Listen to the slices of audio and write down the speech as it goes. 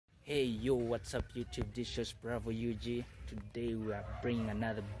Hey yo, what's up YouTube? This is Bravo UG. Today we are bringing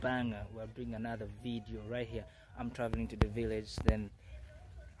another banger. We are bringing another video right here. I'm traveling to the village, then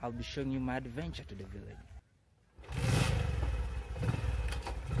I'll be showing you my adventure to the village.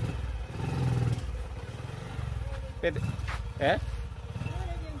 Eh?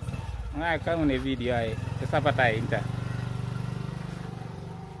 Kau ni video ay. Siapa tahu inta?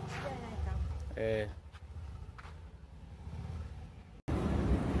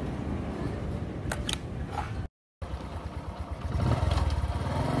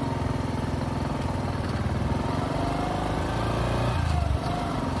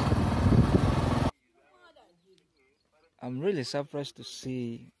 I'm really surprised to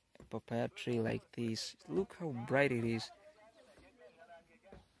see a papaya tree like this. Look how bright it is.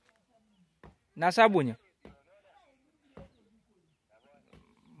 Nasabunya.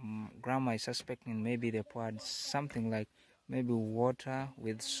 Grandma is suspecting maybe they poured something like maybe water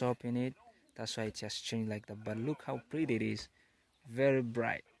with soap in it. That's why it just changed like that. But look how pretty it is. Very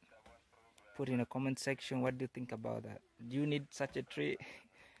bright. Put in a comment section, what do you think about that? Do you need such a tree?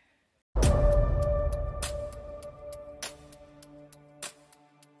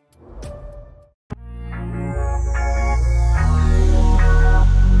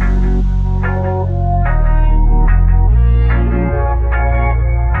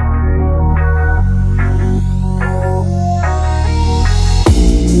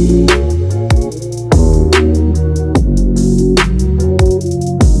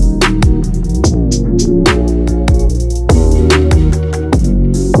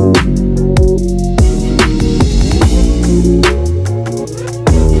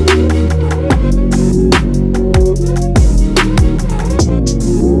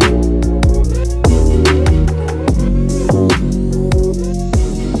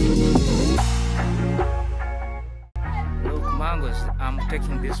 I'm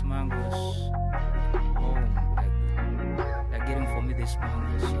taking these mangoes home, like they're getting for me these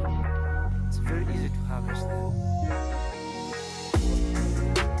mangoes, so it's very easy to harvest them.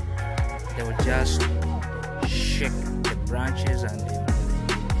 They will just shake the branches and they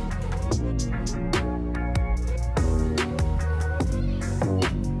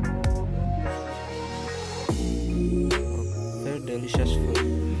very delicious food.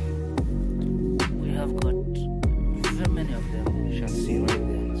 We have got very many of them. You shall see right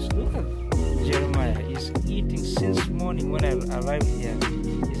there. So look at Jeremiah. He's eating since morning when I arrived here.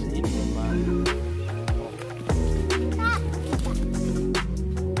 He's eating the mango.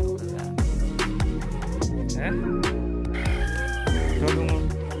 Look at that. Eh?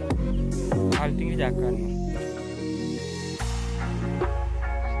 I'll think it's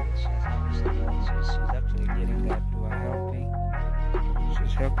she's actually getting that to her helping.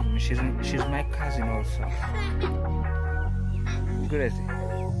 She's helping me. She's my cousin also. Good as it.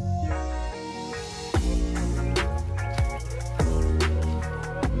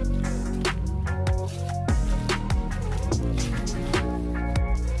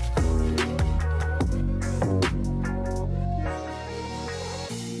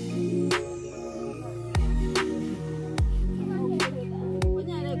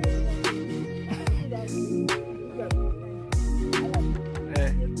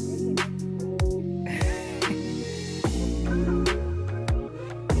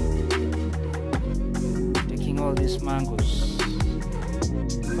 All these mangoes,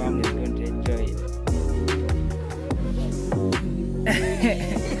 the family is going to enjoy it.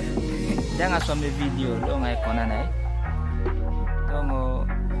 Jangan suami video dong ay konan ay. Dongo.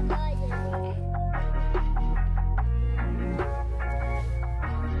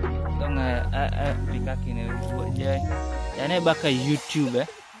 Dong bika kini buat jay. Jane baka YouTube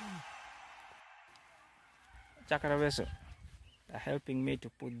Cakara besok. Helping me to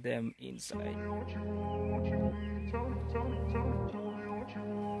put them inside.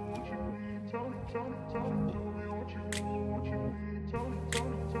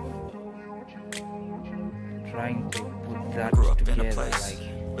 Trying to put that grew up together, in a place like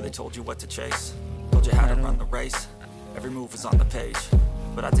where they told you what to chase, told you how to run the race. Every move was on the page,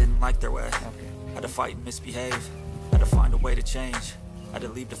 but I didn't like their way. Had to fight and misbehave, had to find a way to change, had to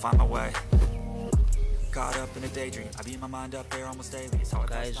leave to find my way. Caught up in a daydream, I beat my mind up there almost daily. It's how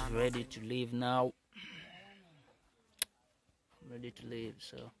guys, ready to leave now. I'm ready to leave,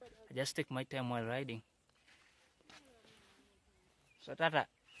 so I just take my time while riding. So Tata,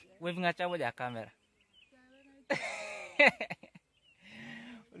 waving at Awoja camera.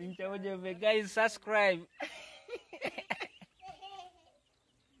 Guys, subscribe.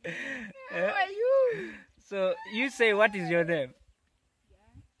 How are you? So you say, what is your name?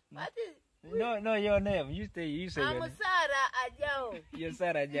 What is No, your name. You say I'm your name. Sarah Ajao. You're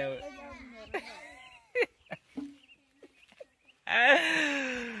Sarah Jao.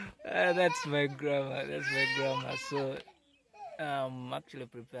 That's my grandma. That's my grandma. So I'm actually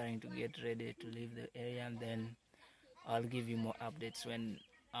preparing to get ready to leave the area, and then I'll give you more updates when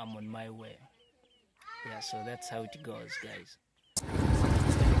I'm on my way. Yeah, so that's how it goes, guys.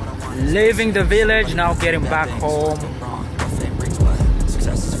 Leaving the village, now getting back home.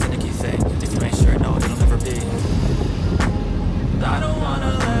 Success is a finicky thing. If you ain't sure, no, it'll never be. I don't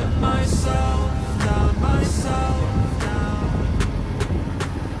wanna let myself down,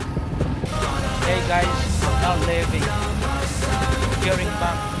 Hey guys, I'm now leaving, getting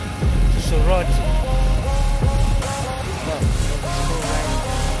back to Soroti. Look, let's go right.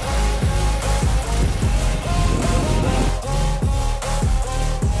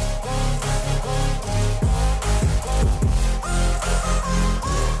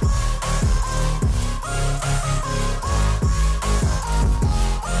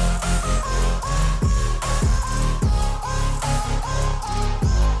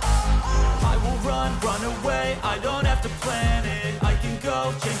 run away, I don't have to plan it. I can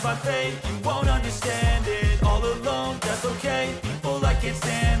go, change my fate, you won't understand it. All alone, that's okay, people I can't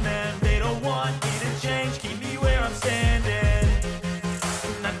stand them. They don't want me to change, keep me where I'm standing.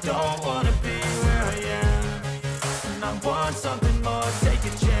 And I don't wanna be where I am, and I want something more, take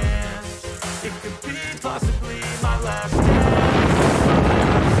a chance. It could be possibly my last dance.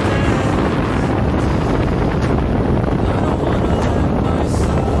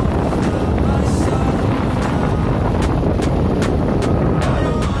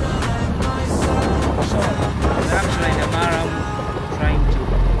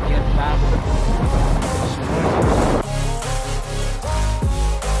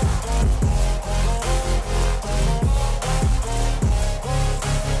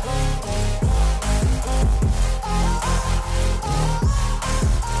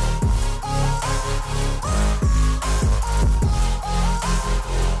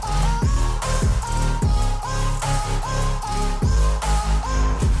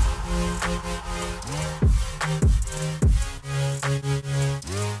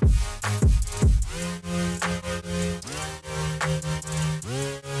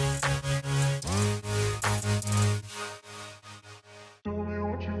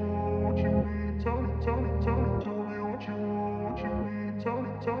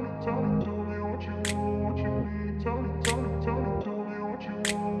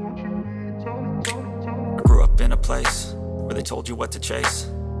 Place where they told you what to chase,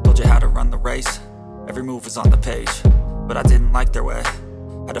 told you how to run the race. Every move was on the page, but I didn't like their way.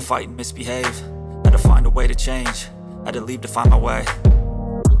 Had to fight and misbehave, had to find a way to change, had to leave to find my way.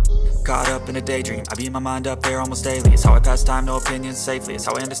 Caught up in a daydream, I beat my mind up there almost daily. It's how I pass time, no opinions safely. It's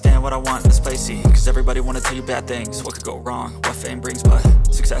how I understand what I want in this place, see. Cause everybody wanna tell you bad things, what could go wrong, what fame brings. But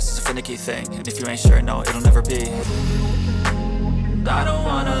success is a finicky thing, and if you ain't sure, no, it'll never be. I don't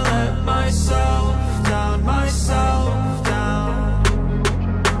wanna let myself down, myself down.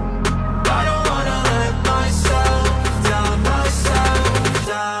 I don't wanna let myself down, myself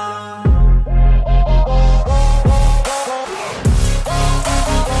down.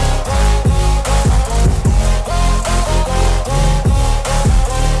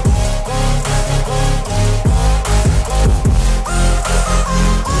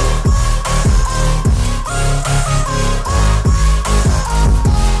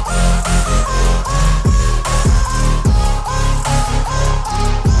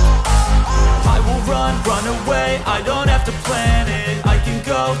 Run away, I don't have to plan it. I can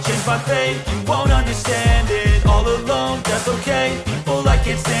go, change my fate, you won't understand it. All alone, that's okay, people I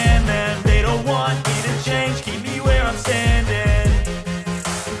can't stand them. They don't want me to change, keep me where I'm standing.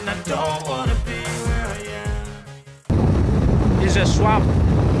 And I don't wanna be where I am. It's a swamp.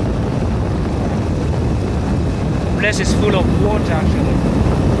 The place is full of water actually.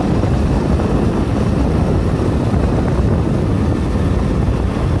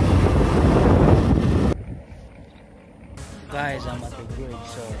 Guys, I'm at the bridge,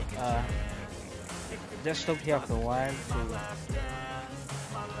 so just stopped here for a while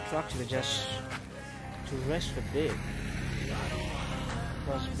to actually just to rest a bit,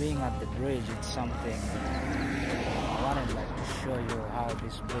 because being at the bridge, it's something I wanted to show you how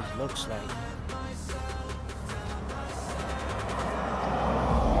this bridge looks like.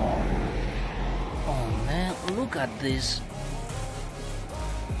 Oh man, look at this.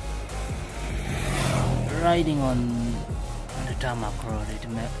 Riding on the tarmac road, it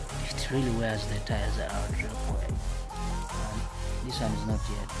really wears the tires out real quick. This one is not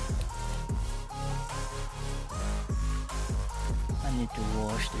yet. I need to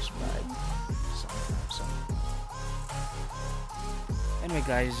wash this bike sometime. Anyway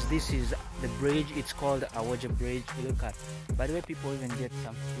guys, this is the bridge. It's called Awoja bridge. Look at, by the way, people even get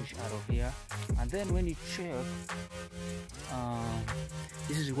some fish out of here. And then when you check,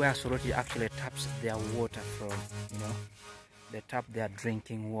 this is where Soroti actually taps their water from, you know. They tap their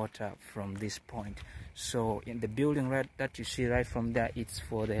drinking water from this point. So in the building right that you see right from there, it's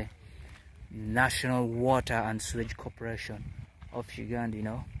for the National Water and Sewage Corporation of Uganda, you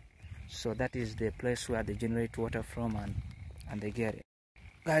know. So that is the place where they generate water from, and they get it.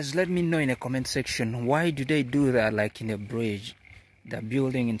 Guys, let me know in the comment section, why do they do that, like in a bridge? They're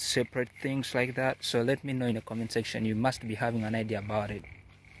building in separate things like that. So let me know in the comment section. You must be having an idea about it.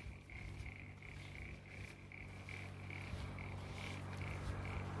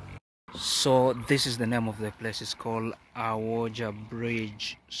 So this is the name of the place. It's called Awoja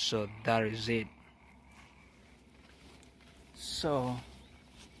Bridge. So that is it. So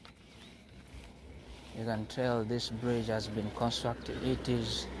you can tell this bridge has been constructed.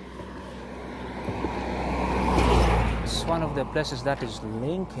 It's one of the places that is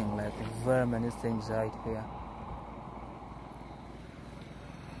linking like very many things right here.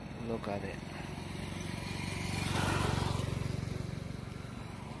 Look at it.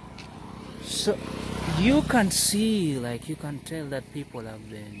 So you can see, like, you can tell that people have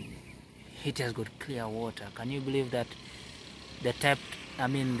been, it has got clear water. Can you believe that the tap, I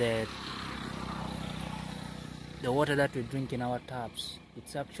mean the water that we drink in our taps,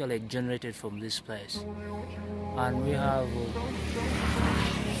 it's actually generated from this place. And we have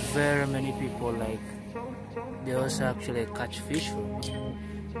very many people, like, they also actually catch fish from it.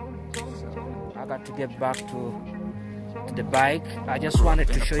 So I got to get back to the bike. I just wanted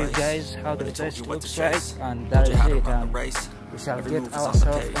to show you guys how the place looks like, and that is it. And we shall get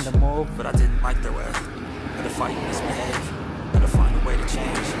ourselves in the move. But I didn't like their way. Had to fight and misbehave. Had to find a way to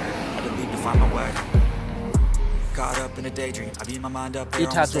change. Had to leave to find my way. Caught up in a daydream. I beat my mind up there.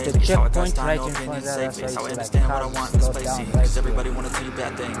 It has got a checkpoint right in front of that, that's how I understand what I want in this place. Cause everybody wanna tell you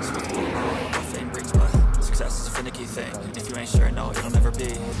bad things. What fame brings, but success is a finicky thing. If you ain't sure, no, it'll never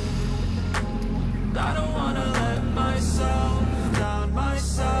be. I don't wanna let myself down,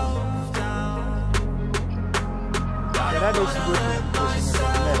 myself down. I don't wanna let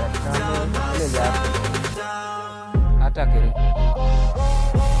myself down, myself down. Attack it.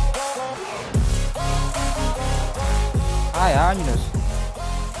 Hi, Agnes.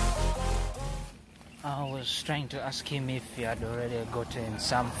 I was trying to ask him if he had already gotten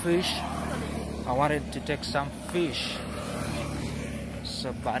some fish. I wanted to take some fish.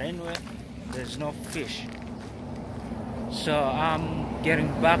 So, but anyway, there's no fish. So I'm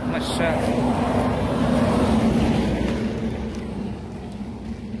getting back myself.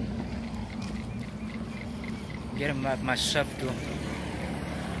 Getting back myself to.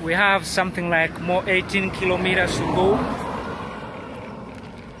 We have something like more 18 kilometers to go.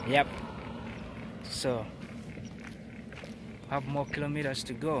 Yep. So have more kilometers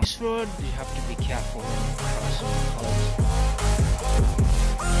to go. This road, you have to be careful when you cross.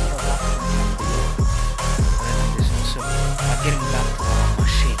 So I'm getting back to our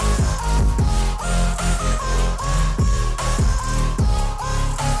machine.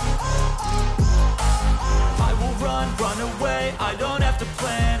 I will run away. I don't have to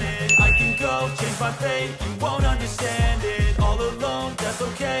plan it. I can go change my fate.